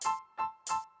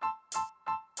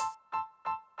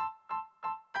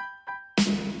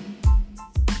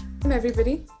Welcome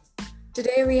everybody.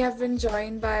 Today we have been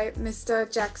joined by Mr.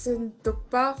 Jackson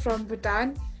Dukpa from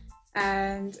Bhutan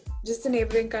and just a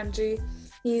neighboring country.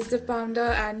 He's the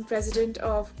founder and president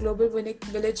of Global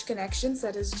Village Connections,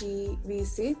 that is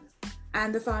GVC,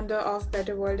 and the founder of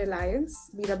Better World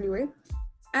Alliance, BWA.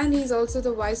 And he's also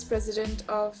the vice president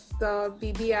of the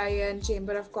BBIN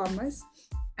Chamber of Commerce.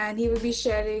 And he will be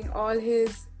sharing all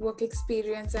his work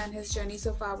experience and his journey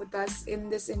so far with us in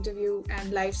this interview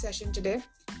and live session today.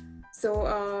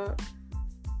 So,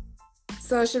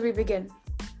 sir, should we begin?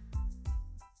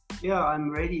 Yeah, I'm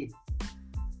ready.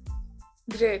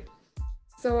 Great.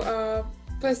 So,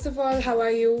 first of all, how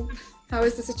are you? How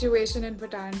is the situation in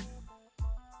Bhutan?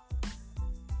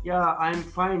 Yeah, I'm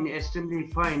fine,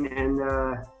 extremely fine. And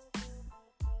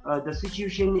the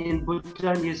situation in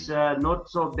Bhutan is not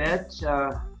so bad.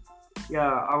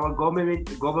 Our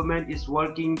government is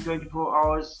working 24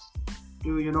 hours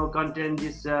to contain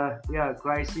this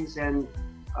crisis, and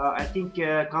I think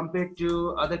compared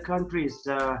to other countries,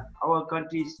 our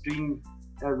country is doing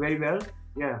very well.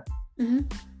 Yeah. Mm-hmm.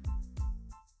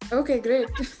 Okay, great.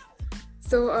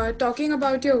 So, talking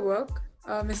about your work,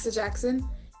 Mr. Jackson,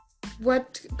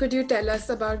 what could you tell us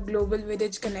about Global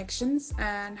Village Connections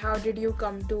and how did you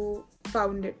come to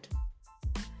found it?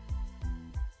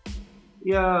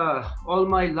 Yeah, all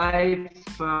my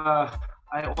life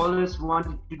I always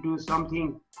wanted to do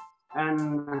something,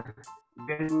 and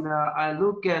when I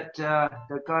look at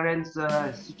the current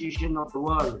situation of the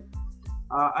world,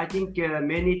 I think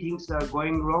many things are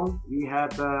going wrong. We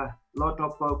have a lot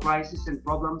of crises and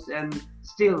problems, and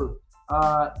still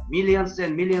millions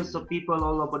and millions of people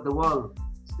all over the world,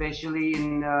 especially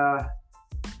in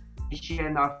Asia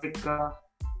and Africa,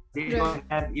 they don't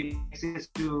have access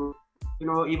to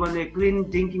even a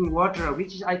clean drinking water,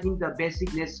 which is, I think, the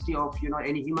basic necessity of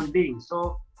any human being.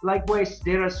 So likewise,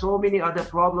 there are so many other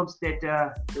problems that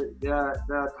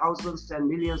the thousands and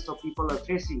millions of people are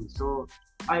facing. So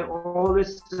I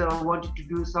always wanted to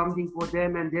do something for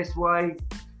them, and that's why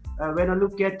when I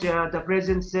look at the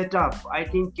present setup, I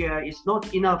think it's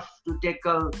not enough to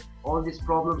tackle all these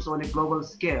problems on a global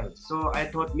scale. So I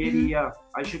thought maybe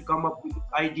I should come up with an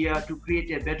idea to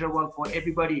create a better world for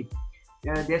everybody.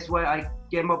 That's why I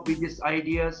came up with these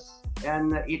ideas,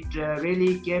 and it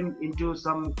really came into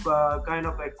some kind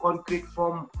of a concrete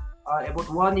form about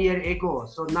 1 year ago.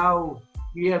 So now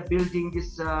we are building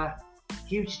this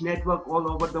huge network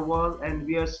all over the world, and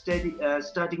we are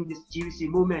starting this GVC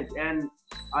movement, and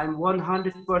I'm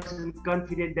 100%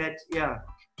 confident that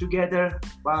together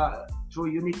through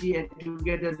unity and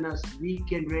togetherness, we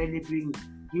can really bring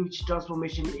huge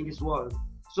transformation in this world.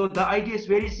 So the idea is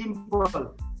very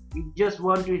simple. We just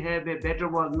want to have a better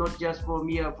world, not just for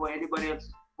me or for anybody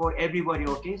else, for everybody.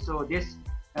 Okay, so that's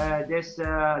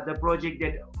the project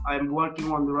that I'm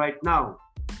working on right now.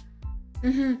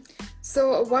 Mm-hmm.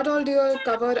 So what all do you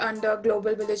cover under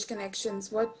Global Village Connections?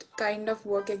 What kind of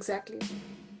work exactly?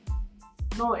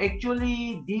 No,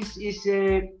 actually, this is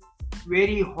a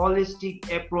very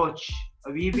holistic approach.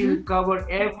 We will cover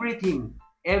everything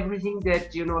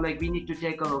that we need to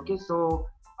tackle. Okay, so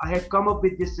I have come up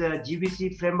with this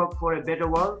GVC framework for a better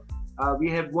world. We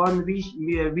have one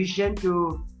vision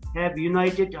to have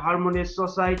united, harmonious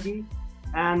society,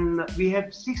 and we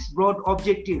have 6 broad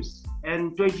objectives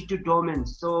and 22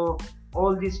 domains. So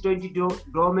all these 22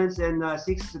 domains and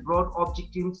 6 broad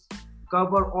objectives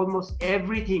cover almost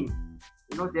everything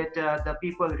that the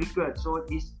people require. So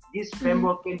this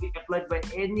framework can be applied by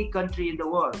any country in the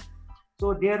world.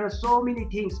 So there are so many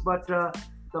things, but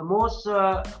the most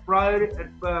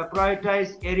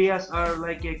prioritized areas are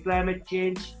like climate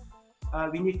change.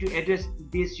 We need to address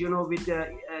this, with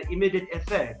immediate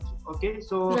effect. Okay,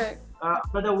 so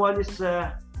another one is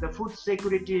the food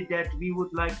security that we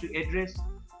would like to address,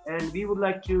 and we would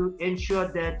like to ensure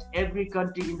that every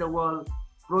country in the world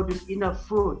produce enough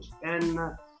food, and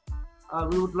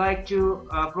we would like to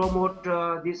promote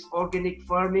this organic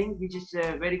farming, which is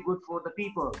very good for the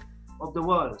people of the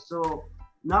world. So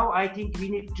now I think we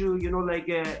need to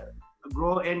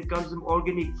grow and consume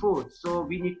organic food, so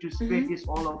we need to spread this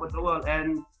all over the world,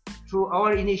 and through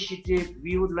our initiative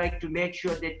we would like to make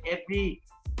sure that every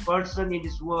person in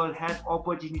this world has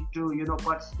opportunity to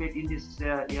participate in this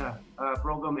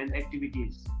program and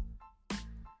activities.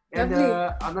 And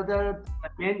another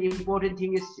main important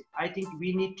thing is, I think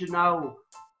we need to now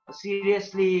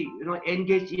seriously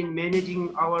engage in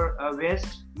managing our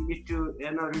waste. We need to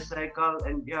recycle,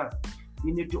 and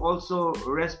we need to also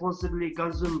responsibly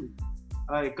consume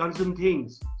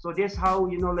things. So that's how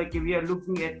we are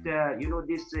looking at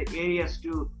these areas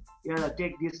to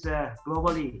take this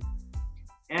globally.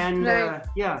 And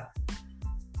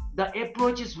the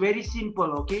approach is very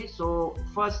simple. Okay, so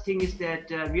first thing is that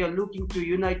we are looking to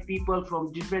unite people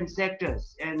from different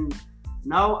sectors, and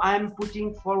now I'm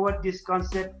putting forward this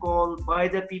concept called by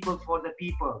the people for the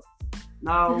people.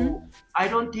 Now I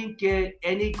don't think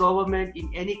any government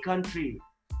in any country,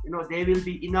 they will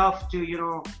be enough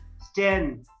to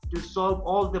stand to solve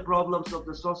all the problems of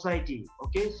the society.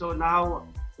 Okay, so now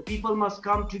the people must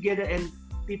come together, and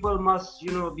people must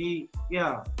be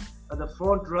the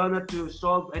front runner to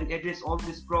solve and address all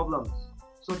these problems.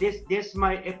 So this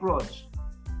my approach.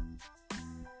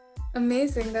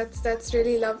 Amazing. That's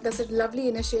really that's a lovely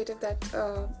initiative that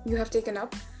you have taken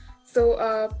up.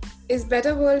 So is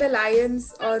Better World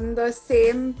Alliance on the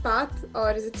same path,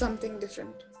 or is it something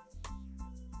different?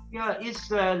 Yeah,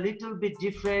 it's a little bit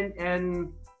different,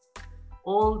 and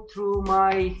all through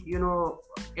my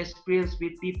experience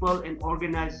with people and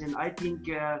organizing, I think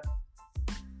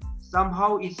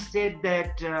somehow it's said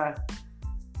that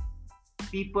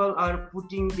people are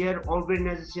putting their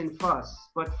organization first,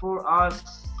 but for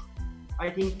us, I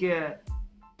think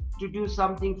to do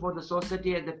something for the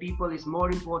society and the people is more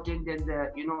important than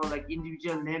the like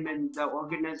individual name and the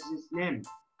organization's name.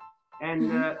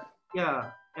 And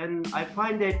and I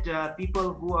find that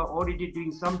people who are already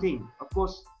doing something, of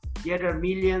course there are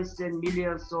millions and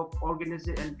millions of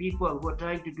organizations and people who are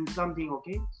trying to do something.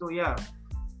 Okay, so yeah,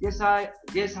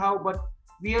 yes how, but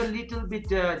we are a little bit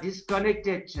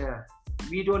disconnected.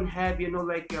 We don't have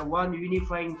like one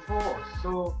unifying force.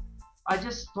 So I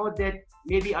just thought that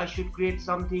maybe I should create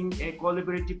something, a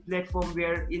collaborative platform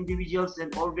where individuals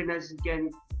and organizations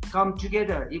can come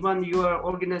together. Even your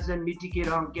organization Mitti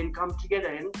can come together,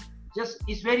 and just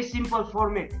it's very simple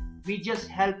format. We just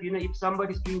help, if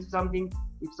somebody is doing something,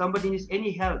 if somebody needs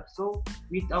any help. So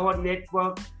with our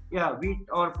network, with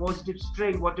our positive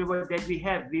strength, whatever that we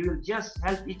have, we will just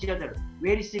help each other.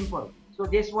 Very simple. So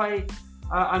that's why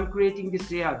I'm creating this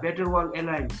Better World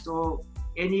Alliance. So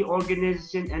any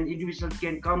organization and individual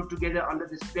can come together under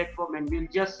this platform, and we'll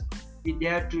just be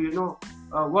there to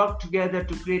work together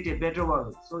to create a better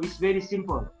world. So it's very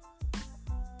simple.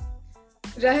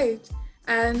 Right.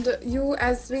 And you,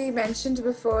 as we mentioned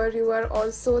before, you are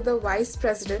also the vice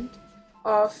president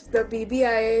of the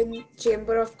BBIN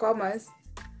Chamber of Commerce.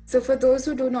 So for those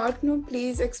who do not know,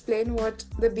 please explain what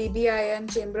the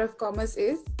BBIN Chamber of Commerce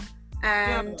is,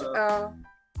 and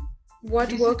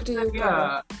what work do you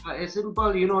cover? A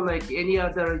simple, like any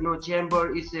other,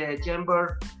 chamber is a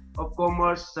chamber of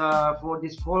commerce for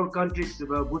these 4 countries: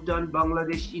 Bhutan,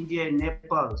 Bangladesh, India, and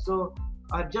Nepal. So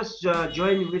I've just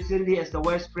joined recently as the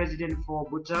vice president for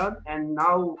Bhutan, and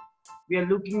now we are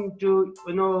looking to,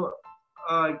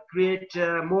 create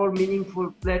a more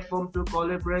meaningful platform to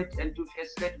collaborate and to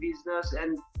facilitate business.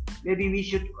 And maybe we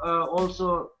should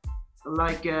also,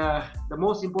 like the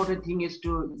most important thing is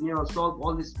to solve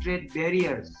all these trade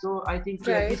barriers. So I think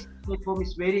this platform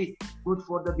is very good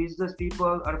for the business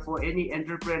people or for any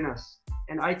entrepreneurs.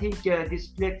 And I think this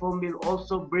platform will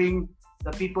also bring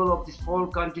the people of these 4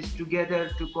 countries together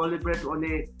to collaborate on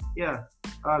a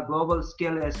global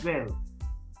scale as well.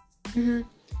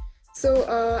 So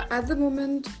at the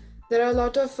moment, there are a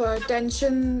lot of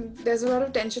tension. There's a lot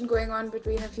of tension going on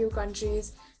between a few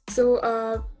countries. So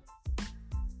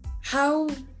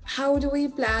how do we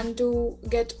plan to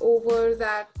get over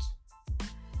that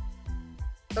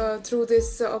through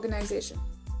this organization?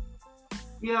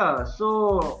 Yeah.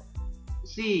 So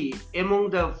see, among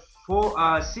the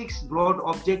 6 broad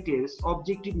objectives,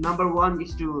 objective number 1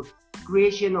 is to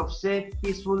creation of safe,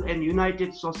 peaceful, and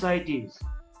united societies.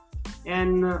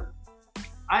 And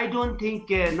I don't think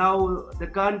now the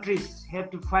countries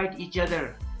have to fight each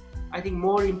other. I think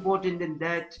more important than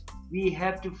that, we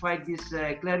have to fight this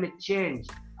climate change.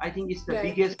 I think it's the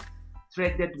biggest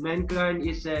threat that mankind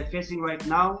is facing right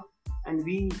now. And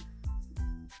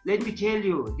let me tell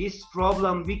you, this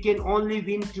problem, we can only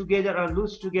win together or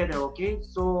lose together. Okay,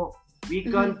 so we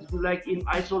can't like in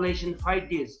isolation fight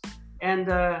this. And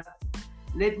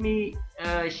let me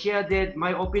share that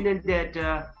my opinion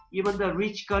that even the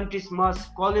rich countries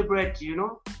must collaborate,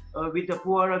 with the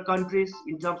poorer countries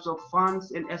in terms of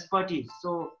funds and expertise.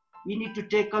 So we need to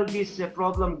tackle this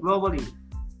problem globally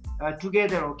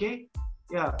together. Okay,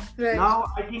 Now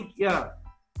I think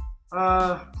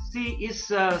see, it's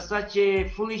such a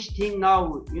foolish thing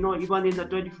now, even in the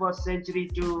 21st century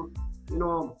to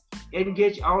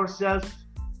engage ourselves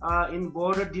in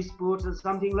border disputes and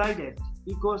something like that,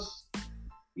 because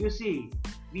you see,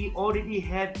 we already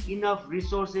have enough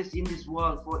resources in this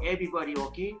world for everybody.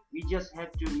 Okay, we just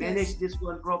have to manage this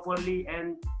one properly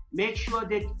and make sure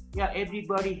that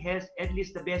everybody has at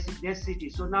least the basic necessity.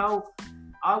 So now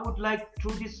I would like,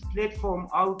 through this platform,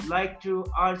 I would like to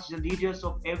urge the leaders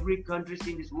of every country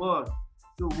in this world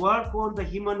to work on the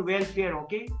human welfare,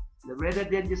 okay? Rather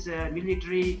than this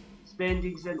military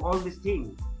spendings and all these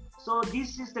things. So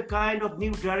this is the kind of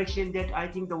new direction that I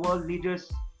think the world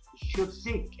leaders should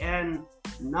seek. And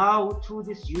now through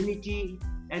this unity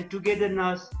and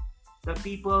togetherness, the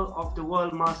people of the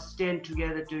world must stand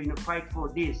together to fight for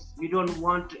this. We don't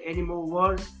want any more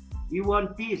wars. We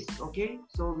want peace, okay?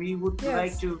 So we would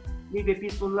like to live a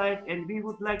peaceful life, and we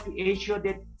would like to ensure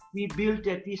that we build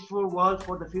a peaceful world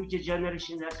for the future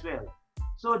generation as well.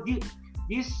 So this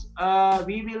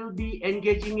we will be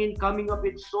engaging in coming up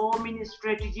with so many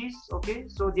strategies, okay?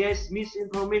 So there's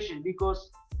misinformation, because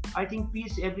I think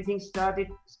peace, everything start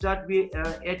with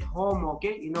at home,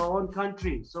 okay, in our own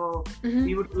country. So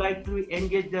we would like to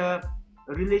engage the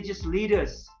religious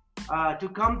leaders to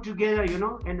come together,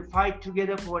 and fight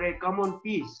together for a common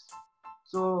peace.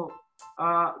 So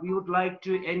we would like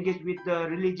to engage with the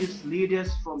religious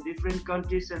leaders from different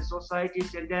countries and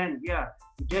societies, and then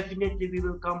definitely we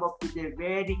will come up with a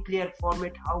very clear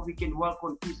format how we can work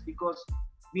on peace, because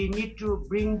we need to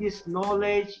bring this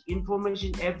knowledge,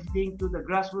 information, everything to the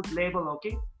grassroots level,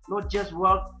 okay? Not just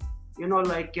work,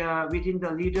 within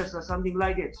the leaders or something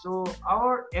like that. So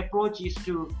our approach is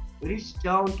to reach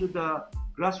down to the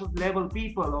grassroots level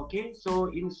people, okay? So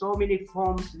in so many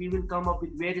forms, we will come up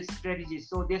with various strategies.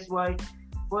 So that's why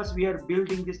first we are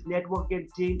building this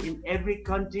networking team in every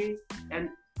country and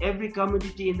every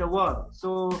community in the world.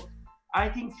 So I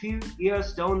think few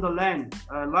years down the line,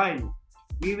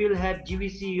 we will have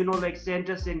GVC,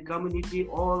 centers and community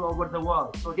all over the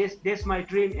world. So that's my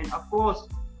dream. And of course,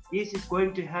 this is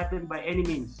going to happen by any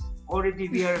means. Already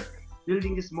we are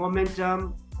building this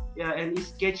momentum, and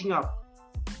it's catching up.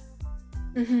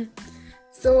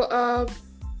 So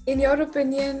in your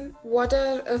opinion, what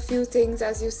are a few things,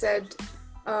 as you said,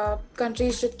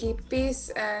 countries should keep peace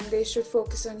and they should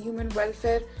focus on human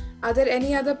welfare? Are there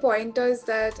any other pointers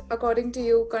that, according to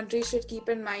you, countries should keep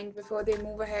in mind before they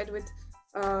move ahead with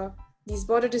these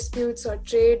border disputes or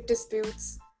trade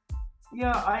disputes?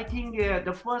 Yeah, I think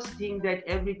the first thing that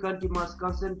every country must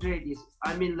concentrate is,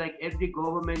 every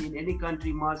government in any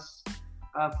country must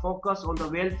focus on the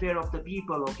welfare of the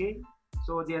people, okay?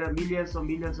 So there are millions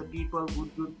of people who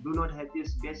do not have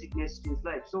this basic necessities in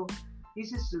life. So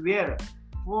this is where,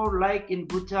 for like in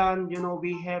Bhutan,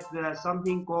 we have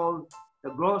something called the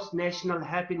gross national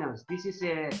happiness. This is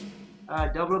a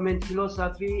development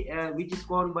philosophy which is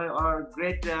called by our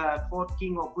great fourth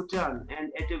king of Bhutan.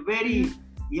 And at a very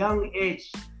young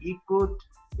age, he could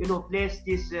place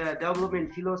this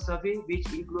development philosophy,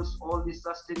 which includes all this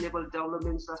sustainable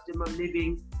development, sustainable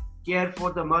living, care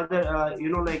for the mother,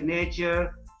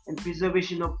 nature, and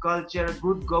preservation of culture,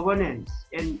 good governance.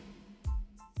 And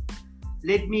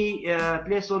let me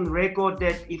place on record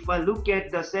that if I look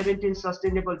at the 17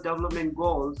 Sustainable Development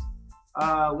Goals,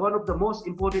 one of the most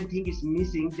important thing is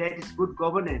missing, that is good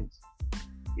governance.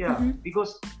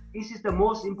 Because this is the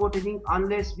most important thing.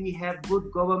 Unless we have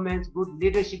good governments, good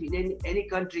leadership in any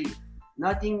country,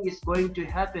 nothing is going to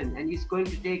happen, and it's going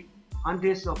to take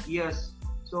hundreds of years.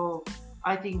 So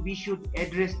I think we should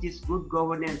address this good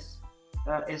governance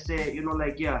as a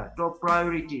top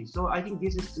priority. So I think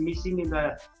this is missing in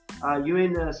the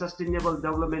UN Sustainable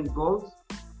Development Goals.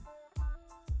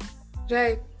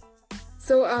 Right.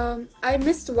 So I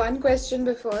missed one question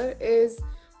before, is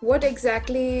what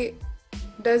exactly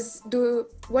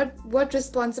what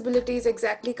responsibilities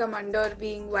exactly come under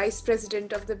being Vice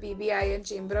President of the BBIN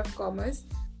Chamber of Commerce?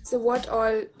 So what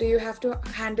all do you have to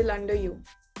handle under you?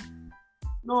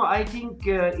 No, I think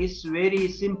it's very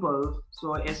simple.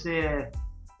 So as a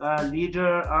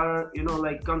leader or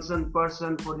concerned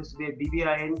person for this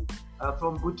BBIN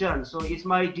from Bhutan, so it's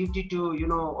my duty to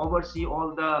oversee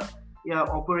all the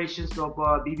operations of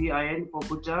BBIN for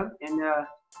Bhutan. And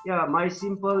my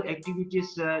simple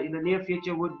activities in the near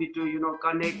future would be to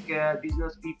connect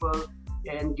business people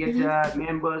and get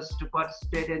members to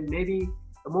participate, and maybe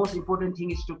the most important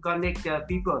thing is to connect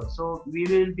people. So we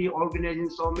will be organizing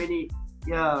so many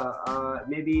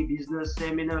maybe business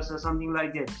seminars or something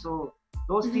like that. So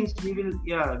those things we will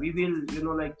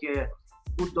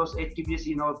put those activities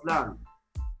in our plan.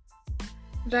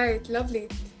 Right, lovely.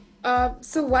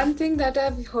 So one thing that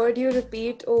I've heard you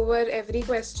repeat over every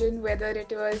question, whether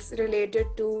it was related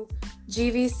to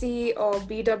GVC or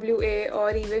BWA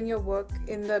or even your work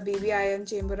in the BBIN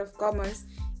Chamber of Commerce,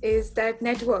 is that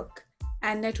network.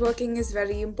 And networking is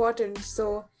very important.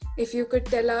 So if you could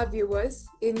tell our viewers,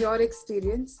 in your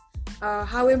experience,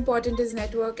 how important is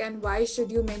network and why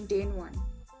should you maintain one?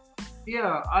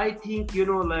 Yeah, I think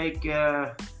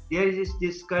there is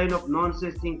this kind of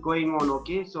nonsense thing going on.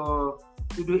 Okay, so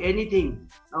to do anything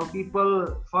now,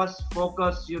 people first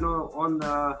focus, on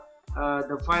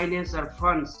the finance or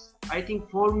funds. I think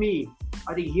for me,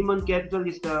 I think human capital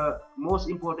is the most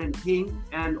important thing,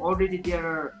 and already there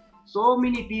are so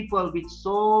many people with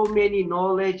so many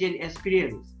knowledge and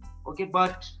experience. Okay,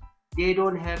 but they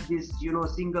don't have this,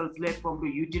 single platform to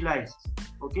utilize.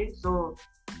 Okay, so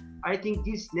I think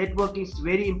this networking is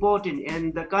very important,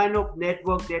 and the kind of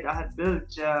network that I have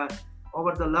built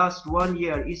over the last 1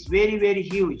 year is very, very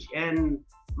huge. And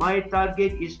my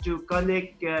target is to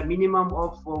connect a minimum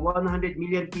of 100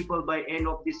 million people by end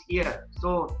of this year.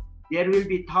 So there will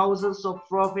be thousands of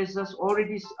professors.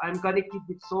 Already I'm connected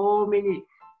with so many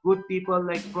good people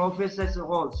like professors and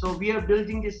all. So we are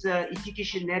building this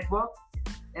education network,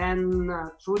 and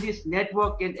through this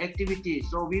network and activity,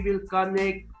 so we will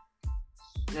connect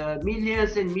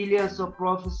millions and millions of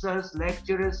professors,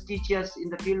 lecturers, teachers in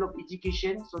the field of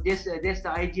education. So that's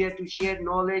the idea, to share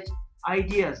knowledge,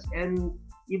 ideas. And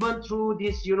even through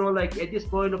this, like at this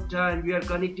point of time, we are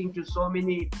connecting to so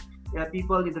many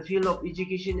people in the field of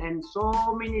education, and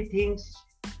so many things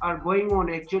are going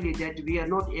on actually that we are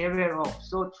not aware of.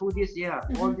 So through this,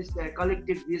 all this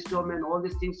collective wisdom and all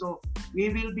these things, so we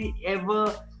will be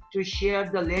able to share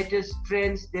the latest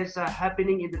trends that's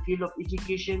happening in the field of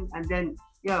education. And then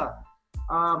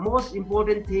most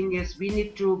important thing is we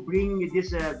need to bring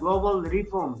this global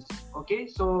reforms. Okay,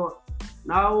 so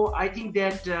now I think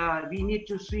that we need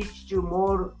to switch to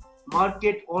more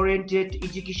market-oriented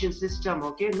education system.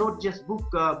 Okay, not just book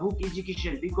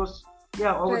education, because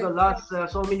over the last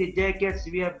so many decades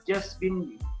we have just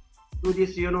been to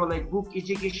this, like book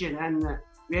education, and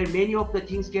where many of the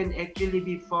things can actually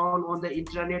be found on the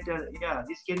internet.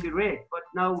 This can be read, but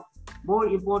now more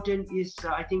important is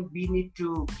I think we need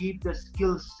to give the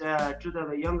skills to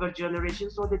the younger generation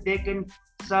so that they can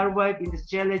survive in this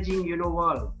challenging,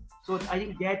 world. So I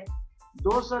think that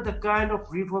those are the kind of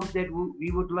reforms that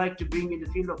we would like to bring in the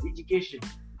field of education.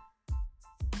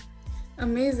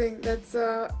 Amazing. That's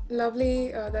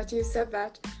lovely that you said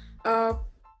that.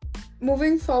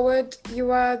 Moving forward,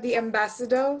 you are the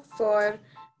ambassador for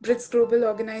BRITTS Global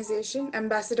Organisation,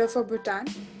 ambassador for Bhutan.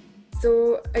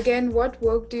 So again, what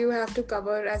work do you have to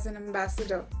cover as an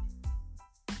ambassador?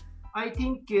 I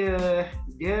think there,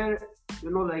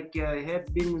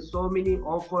 have been so many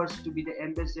offers to be the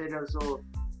ambassador. So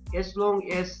as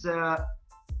long as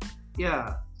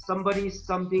somebody is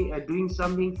doing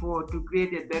something to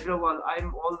create a better world,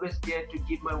 I'm always there to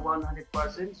give my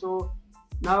 100%. So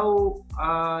now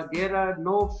there are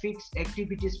no fixed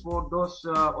activities for those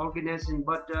organizations,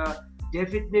 but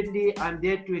definitely I'm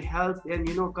there to help and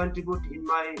contribute in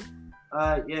my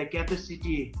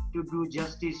capacity to do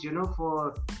justice,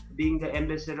 for being the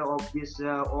ambassador of this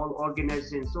all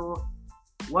organization. So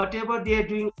whatever they are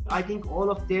doing, I think all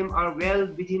of them are well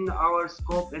within our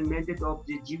scope and mandate of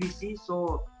the GBC.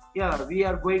 So we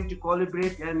are going to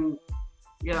collaborate, and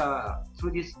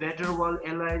through this Better World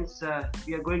Alliance,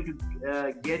 we are going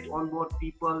to get on board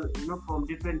people, from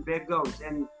different backgrounds.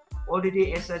 And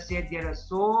already, as I said, there are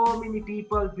so many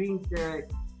people doing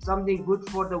something good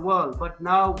for the world. But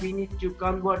now we need to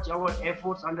converge our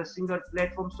efforts on a single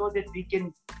platform so that we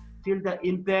can feel the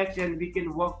impact and we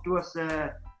can work towards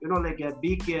like a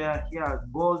big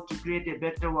goal to create a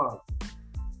better world.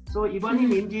 So even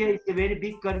in India, it's a very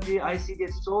big country. I see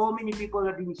that so many people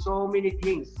are doing so many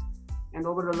things. And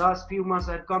over the last few months,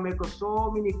 I've come across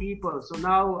so many people. So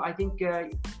now I think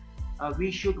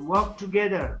we should work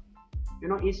together,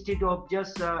 instead of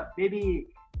just maybe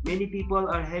many people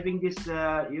are having this,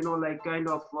 like kind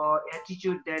of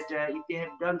attitude that if they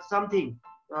have done something,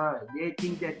 they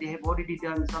think that they have already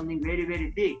done something very,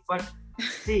 very big. But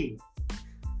see,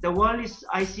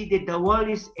 I see that the world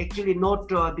is actually not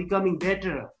becoming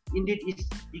better. Indeed, it's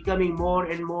becoming more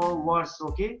and more worse,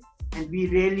 okay? And we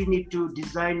really need to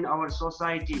design our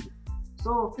society.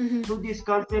 So through this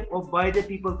concept of by the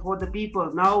people, for the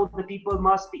people, now the people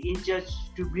must be in charge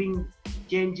to bring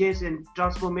changes and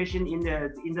transformation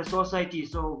in the society.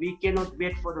 So we cannot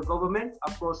wait for the government.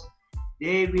 Of course,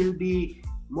 they will be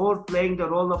more playing the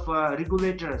role of a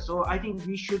regulator. So I think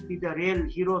we should be the real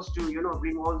heroes to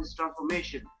bring all this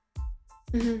transformation.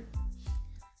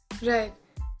 Right.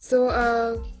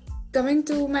 So coming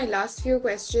to my last few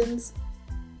questions,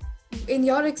 in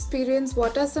your experience,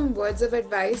 what are some words of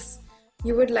advice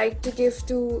you would like to give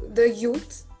to the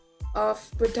youth of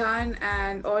Bhutan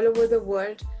and all over the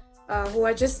world who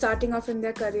are just starting off in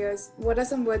their careers? What are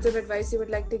some words of advice you would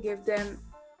like to give them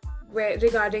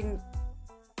regarding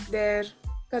their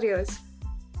careers?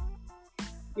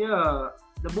 The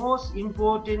most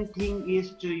important thing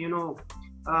is to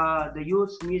the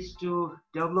youth needs to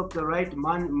develop the right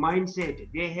mindset.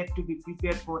 They have to be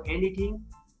prepared for anything.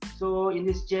 So in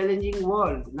this challenging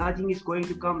world, nothing is going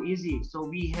to come easy. So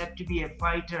we have to be a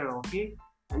fighter, okay?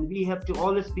 And we have to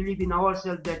always believe in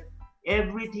ourselves that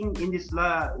everything in this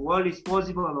world is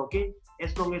possible, okay?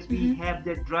 As long as we have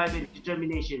that drive and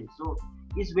determination. So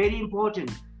it's very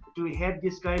important to have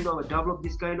this kind of, develop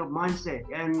this kind of mindset.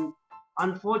 And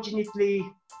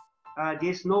unfortunately,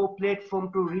 there's no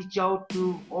platform to reach out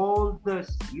to all the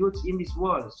youths in this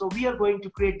world. So we are going to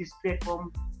create this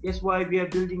platform. That's why we are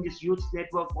building this youth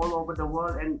network all over the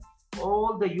world, and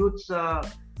all the youths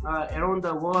around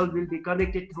the world will be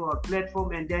connected to our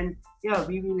platform. And then, yeah,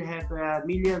 we will have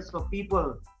millions of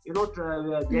people, you know,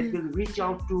 that will reach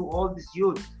out to all these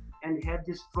youth and have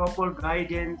this proper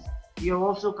guidance. We are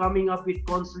also coming up with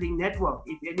counseling network.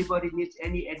 If anybody needs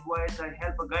any advice or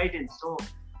help or guidance, so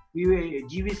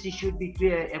GVC should be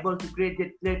able to create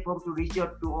that platform to reach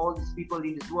out to all these people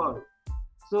in this world.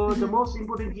 So the most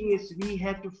important thing is we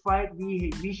have to fight.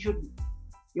 We should.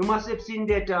 You must have seen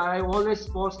that I always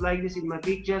post like this in my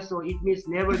picture. So it means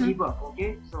never give up.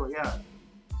 Okay. So yeah.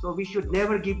 So we should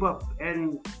never give up.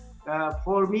 And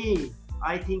for me,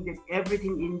 I think that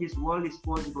everything in this world is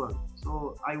possible.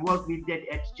 So I work with that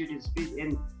attitude and spirit,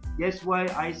 and that's why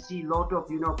I see a lot of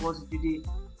positivity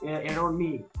around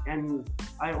me. And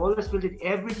I always feel that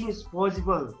everything is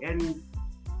possible. And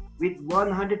with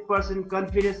 100%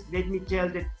 confidence, let me tell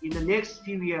that in the next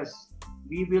few years,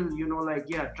 we will,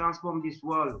 transform this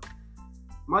world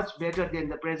much better than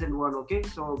the present one. Okay,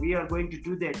 so we are going to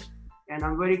do that, and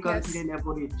I'm very confident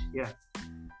about it. Yeah.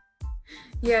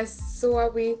 Yes, so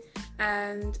are we.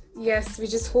 And yes, we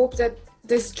just hope that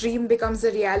this dream becomes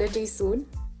a reality soon.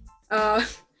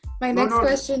 My next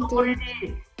question to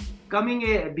you.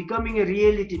 Becoming a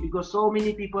reality, because so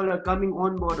many people are coming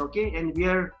on board, okay, and we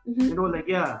are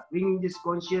bringing this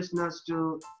consciousness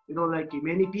to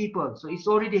many people, so it's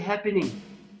already happening.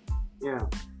 Yeah,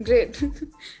 great.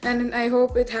 And I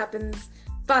hope it happens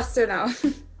faster now.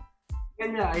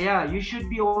 And you should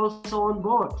be also on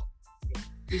board.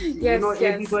 Yes,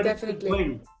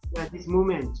 definitely. This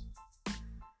movement.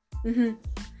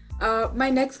 My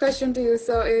next question to you,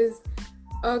 sir, is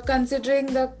considering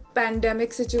the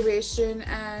pandemic situation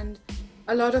and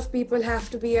a lot of people have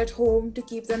to be at home to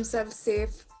keep themselves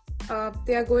safe.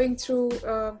 They are going through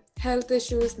health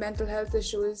issues, mental health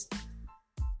issues.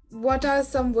 What are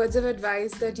some words of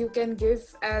advice that you can give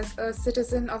as a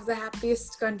citizen of the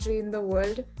happiest country in the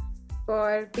world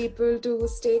for people to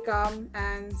stay calm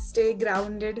and stay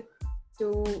grounded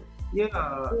to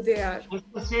who they are? As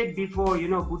I said before,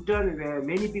 Bhutan,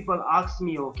 many people ask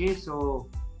me, okay, so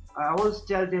I always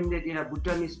tell them that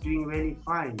Bhutan is doing very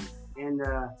fine, and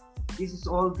this is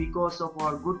all because of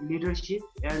our good leadership.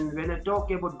 And when I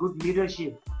talk about good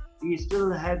leadership, we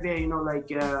still have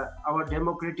our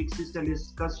democratic system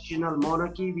is constitutional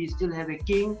monarchy. We still have a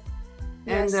king,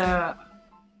 and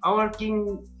our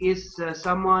king is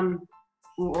someone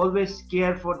who always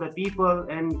care for the people,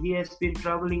 and he has been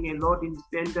traveling a lot in this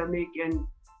pandemic, and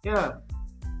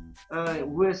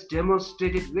who has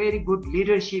demonstrated very good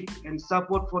leadership and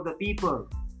support for the people.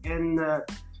 And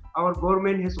our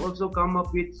government has also come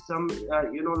up with some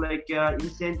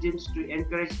incentives to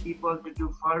encourage people to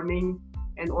do farming,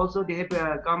 and also they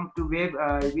have come to waive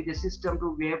with a system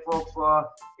to waive of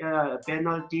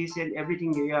penalties and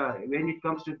everything when it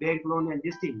comes to bank loan and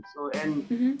this thing. So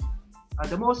and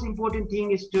the most important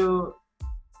thing is to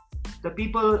the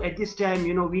people at this time,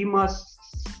 we must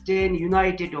stay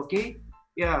united, okay?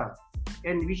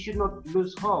 And we should not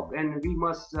lose hope, and we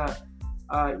must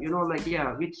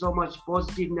with so much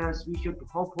positiveness we should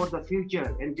hope for the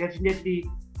future. And definitely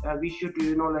we should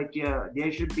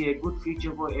there should be a good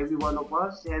future for every one of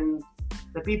us, and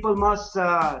the people must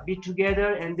be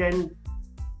together, and then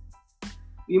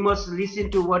we must listen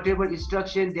to whatever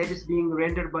instruction that is being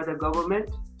rendered by the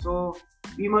government. So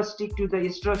we must stick to the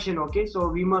instruction, okay? So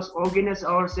we must organize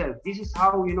ourselves. This is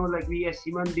how we as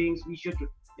human beings, we should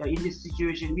in this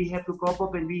situation we have to cope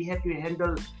up, and we have to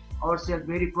handle ourselves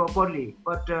very properly.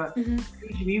 But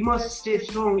we must stay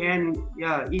strong, and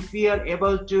if we are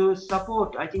able to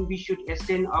support, I think we should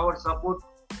extend our support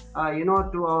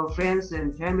to our friends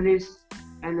and families,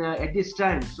 and at this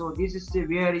time. So this is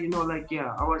where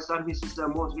our services are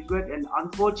most required. And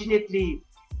unfortunately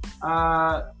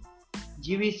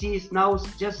GVC is now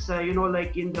just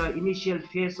in the initial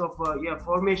phase of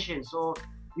formation, so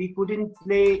we couldn't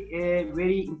play a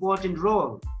very important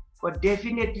role. But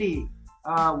definitely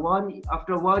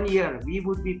after 1 year we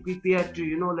would be prepared to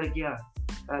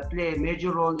play a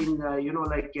major role in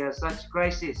such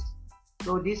crisis.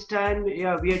 So this time,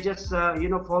 yeah, we are just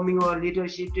forming our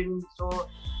leadership team. So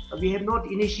we have not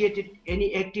initiated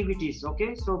any activities.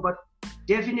 Okay, so but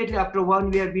definitely after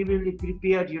 1 year we will be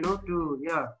prepared, to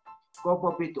cope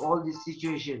up with all this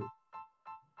situation.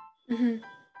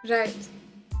 Right.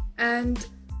 And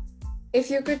if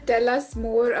you could tell us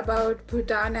more about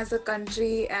Bhutan as a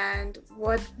country and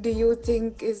what do you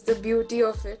think is the beauty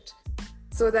of it,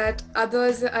 so that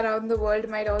others around the world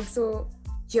might also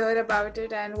hear about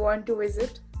it and want to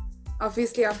visit,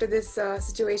 obviously after this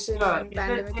situation Yeah, and as I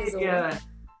pandemic is said, over.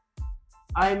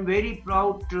 I am very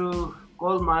proud to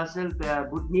call myself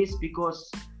Bhutanese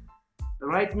because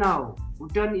right now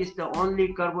Bhutan is the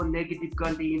only carbon negative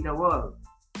country in the world.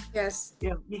 Yes.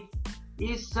 Yeah, it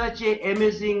is such a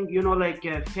amazing,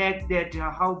 fact that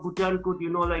how Bhutan could,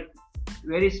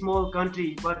 very small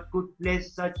country, but could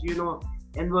place such,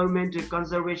 environmental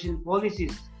conservation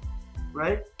policies,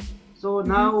 right? So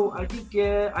now I think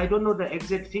I don't know the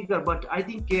exact figure, but I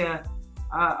think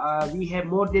we have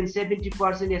more than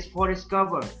 70% as forest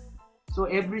cover. So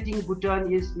everything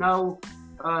Bhutan is now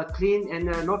clean and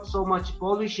not so much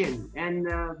pollution, and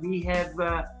we have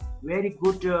very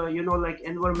good,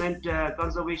 environment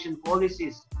conservation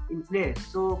policies in place.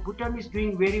 So Bhutan is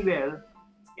doing very well,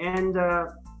 and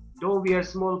though we are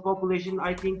small population,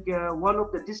 I think one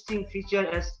of the distinct feature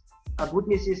as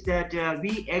Bhutanese is that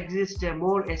we exist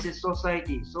more as a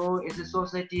society. So as a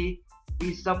society,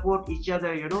 we support each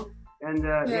other, and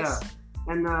Yes.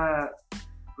 and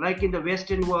like in the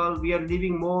Western world, we are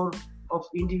living more of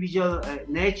individual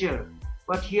nature,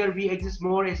 but here we exist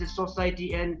more as a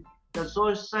society, and the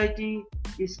society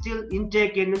is still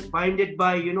intact and binded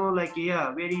by,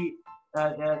 very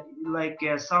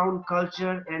sound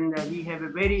culture, and we have a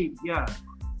very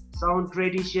sound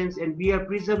traditions, and we are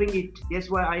preserving it. That's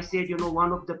why I said,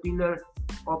 one of the pillar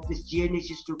of this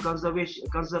GNH is to conserve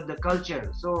the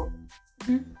culture. So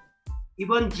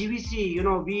even GVC,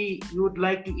 we would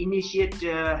like to initiate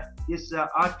this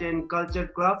art and culture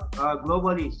club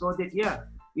globally, so that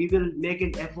we will make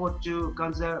an effort to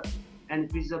conserve and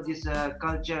preserve this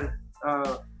culture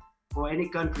for any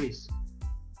countries.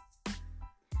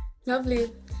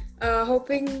 Lovely.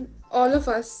 Hoping all of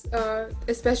us,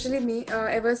 especially me,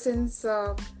 ever since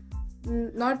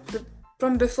not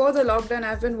from before the lockdown,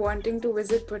 I've been wanting to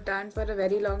visit Bhutan for a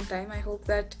very long time. I hope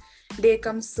that day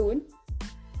comes soon.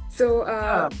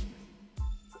 So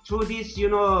through this,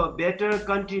 better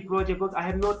country project, but I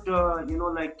have not,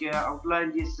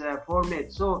 outlined this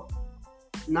format. So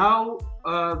now,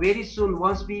 very soon,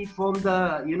 once we form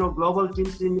the, global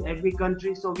teams in every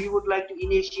country, so we would like to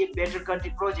initiate better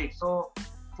country project. So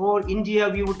for India,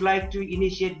 we would like to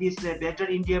initiate this Better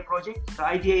India project. The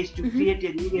idea is to create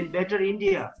a new and better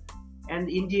India. And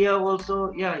India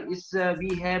also,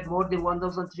 we have more than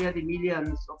 1,300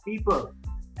 millions of people.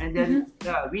 And then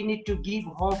we need to give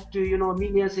hope to,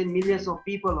 millions and millions of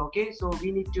people. Okay, so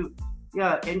we need to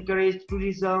encourage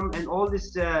tourism and all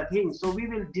these things. So we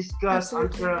will discuss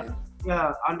under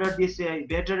this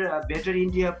better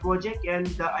India project, and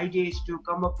the idea is to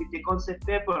come up with a concept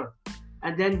paper,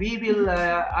 and then we will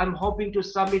I'm hoping to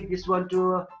submit this one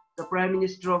to the Prime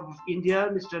Minister of India,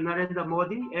 Mr. Narendra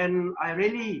Modi, and I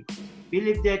really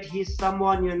believe that he's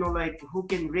someone, who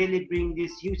can really bring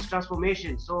this huge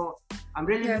transformation. So I'm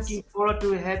really looking forward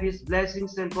to have his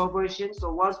blessings and cooperation.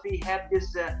 So once we have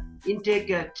this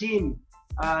intake team,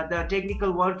 the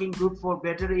technical working group for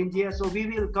Better India, so we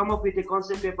will come up with a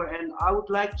concept paper, and I would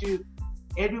like to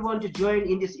everyone to join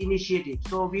in this initiative.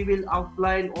 So we will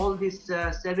outline all these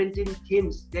 17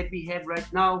 themes that we have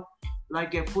right now,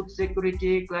 like food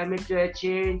security, climate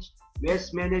change,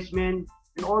 waste management,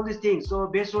 and all these things. So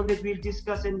based on that, we'll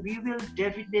discuss, and we will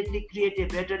definitely create a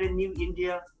better and new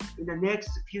India in the next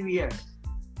few years.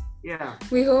 Yeah.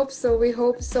 We hope so. We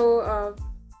hope so.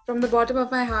 From the bottom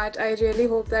of my heart, I really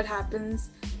hope that happens,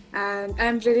 and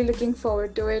I'm really looking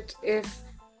forward to it. If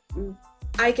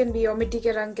I can be, or Mitti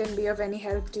Kerang can be of any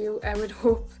help to you, I would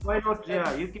hope. Why not?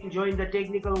 Yeah, you can join the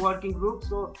technical working group.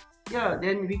 So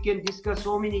then we can discuss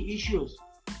so many issues.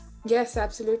 Yes,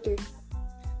 absolutely.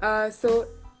 So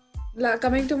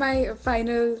coming to my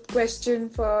final question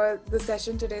for the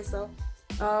session today, sir.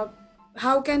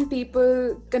 How can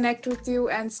people connect with you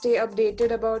and stay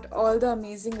updated about all the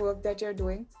amazing work that you're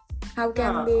doing? How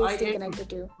can they stay connected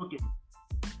to you? Okay.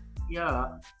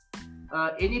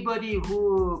 Anybody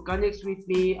who connects with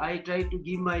me, I try to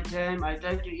give my time, I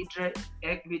try to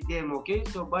interact with them. Okay,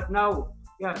 so but now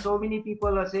so many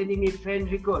people are sending me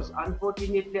friend requests.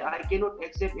 Unfortunately, I cannot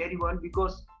accept everyone,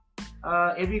 because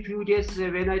every few days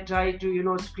when I try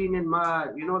to screen and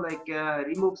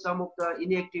remove some of the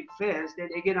inactive friends, then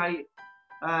again I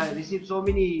receive so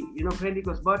many friend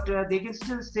requests, but they can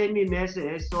still send me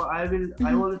message. So I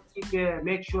always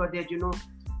make sure that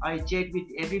I check with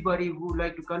everybody who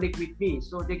like to connect with me,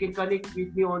 so they can connect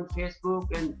with me on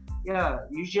Facebook. And yeah,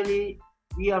 usually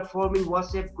we are forming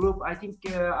WhatsApp group. I think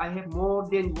I have more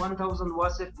than 1,000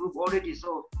 WhatsApp group already.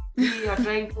 So we are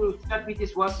trying to start with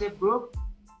this WhatsApp group,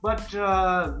 but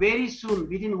very soon,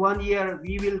 within 1 year,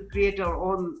 we will create our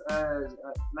own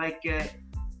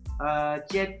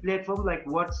chat platform like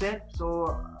WhatsApp.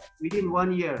 So within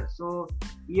 1 year, so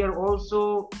we are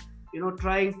also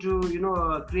trying to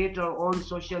create our own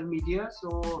social media.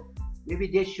 So maybe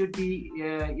they should be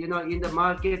in the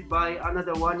market by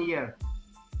another 1 year.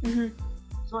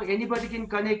 So anybody can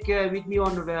connect with me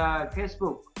on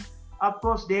Facebook. Of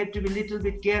course, they have to be a little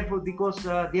bit careful, because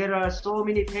there are so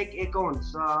many fake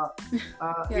accounts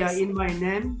Yes. in my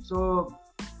name. So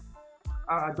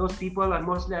those people are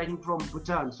mostly, I think, from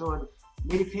Bhutan. So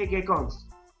many fake accounts.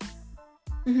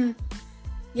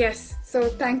 Yes. So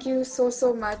thank you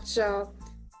so much,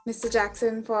 Mr.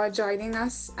 Jackson, for joining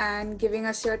us and giving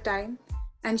us your time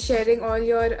and sharing all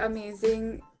your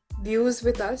amazing views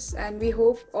with us. And we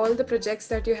hope all the projects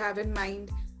that you have in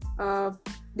mind,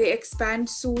 they expand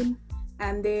soon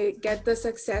and they get the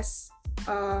success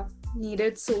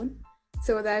needed soon,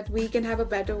 so that we can have a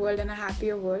better world and a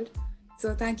happier world.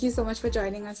 So thank you so much for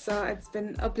joining us, sir. It's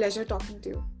been a pleasure talking to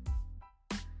you.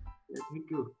 Yeah, thank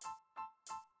you.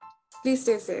 Please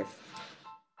stay safe.